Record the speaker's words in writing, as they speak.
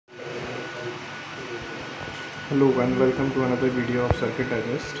Hello and welcome to another video of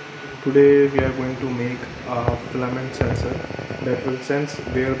CircuitDigest. Today we are going to make a filament sensor that will sense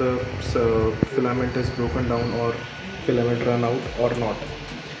where the filament is broken down or filament run out or not.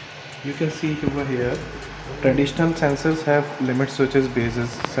 You can see over here, traditional sensors have limit switches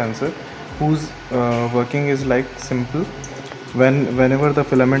basis sensor whose working is like simple. Whenever the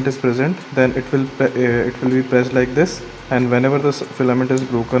filament is present, then it will be pressed like this, and whenever the filament is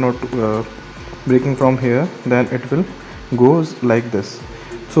broken or breaking from here, then it will goes like this.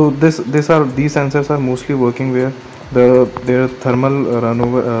 So these sensors are mostly working where their thermal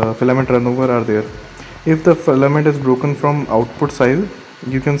runover filament runover are there. If the filament is broken from output side,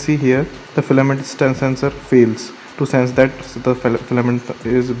 you can see here the filament sensor fails to sense that the filament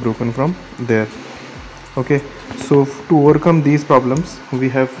is broken from there. Okay, so to overcome these problems, we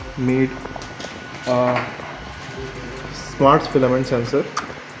have made a smart filament sensor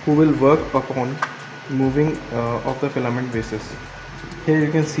who will work upon moving of the filament basis. Here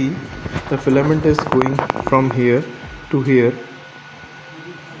you can see the filament is going from here to here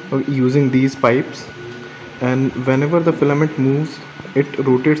using these pipes, and whenever the filament moves, it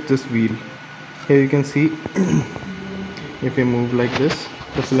rotates this wheel. Here you can see if you move like this,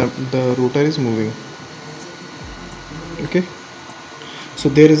 the rotor is moving. Okay, so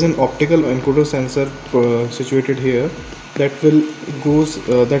there is an optical encoder sensor situated here that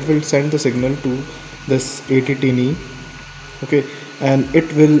will send the signal to this ATTNE. Okay, and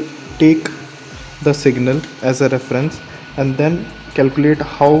it will take the signal as a reference and then calculate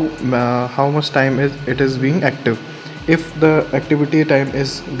how much time it is being active. If the activity time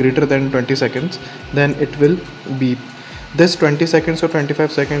is greater than 20 seconds, then it will beep. This 20 seconds or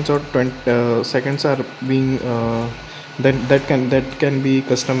 25 seconds or 20 seconds are being that can be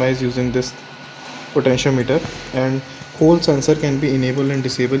customized using this potentiometer, and whole sensor can be enabled and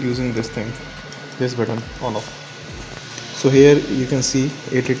disabled using this button on off. So here you can see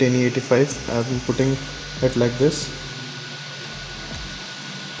 8010 85. I am putting it like this.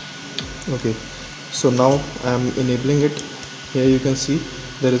 Okay, so now I am enabling it. Here you can see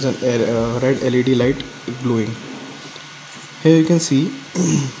there is a red LED light glowing. Here you can see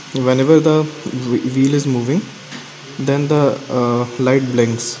whenever the wheel is moving, then the light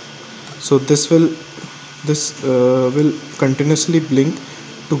blinks. So this will continuously blink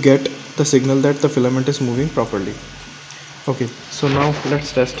to get the signal that the filament is moving properly. Okay, so now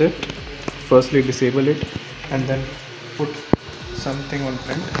let's test it. Firstly disable it and then put something on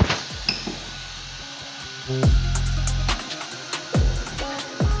print.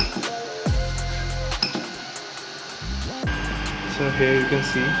 So here you can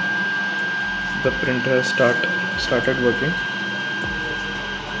see the printer started working.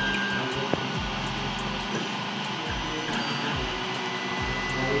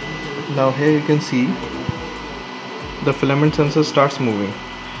 Now here you can see the filament sensor starts moving.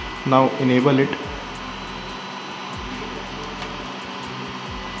 Now enable it.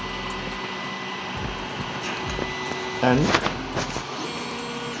 And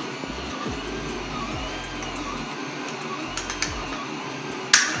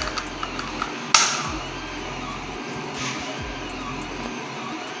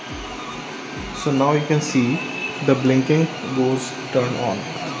so now you can see the blinking goes turned on.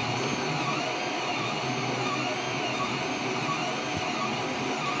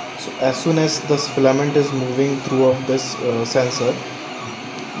 So as soon as this filament is moving throughout this sensor,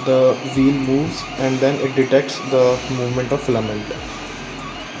 the wheel moves and then it detects the movement of filament.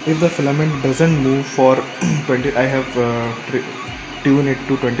 If the filament doesn't move for 20, I have tuned it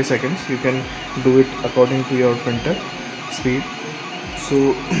to 20 seconds. You can do it according to your printer speed.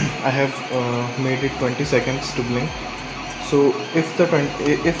 So I have made it 20 seconds to blink. So if the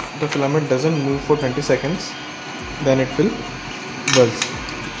filament doesn't move for 20 seconds, then it will buzz.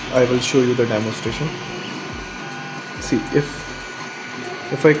 I will show you the demonstration. See, if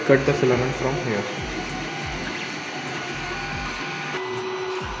I cut the filament from here,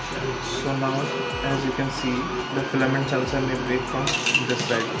 so now as you can see, the filament sensor may break from this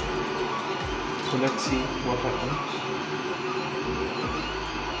side. So let's see what happens.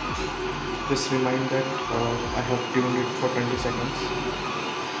 Just remind that I have tuned it for 20 seconds,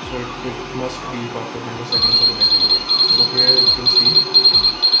 so it must be after 20 seconds of it. So here you can see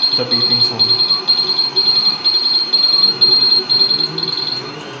the beeping sound.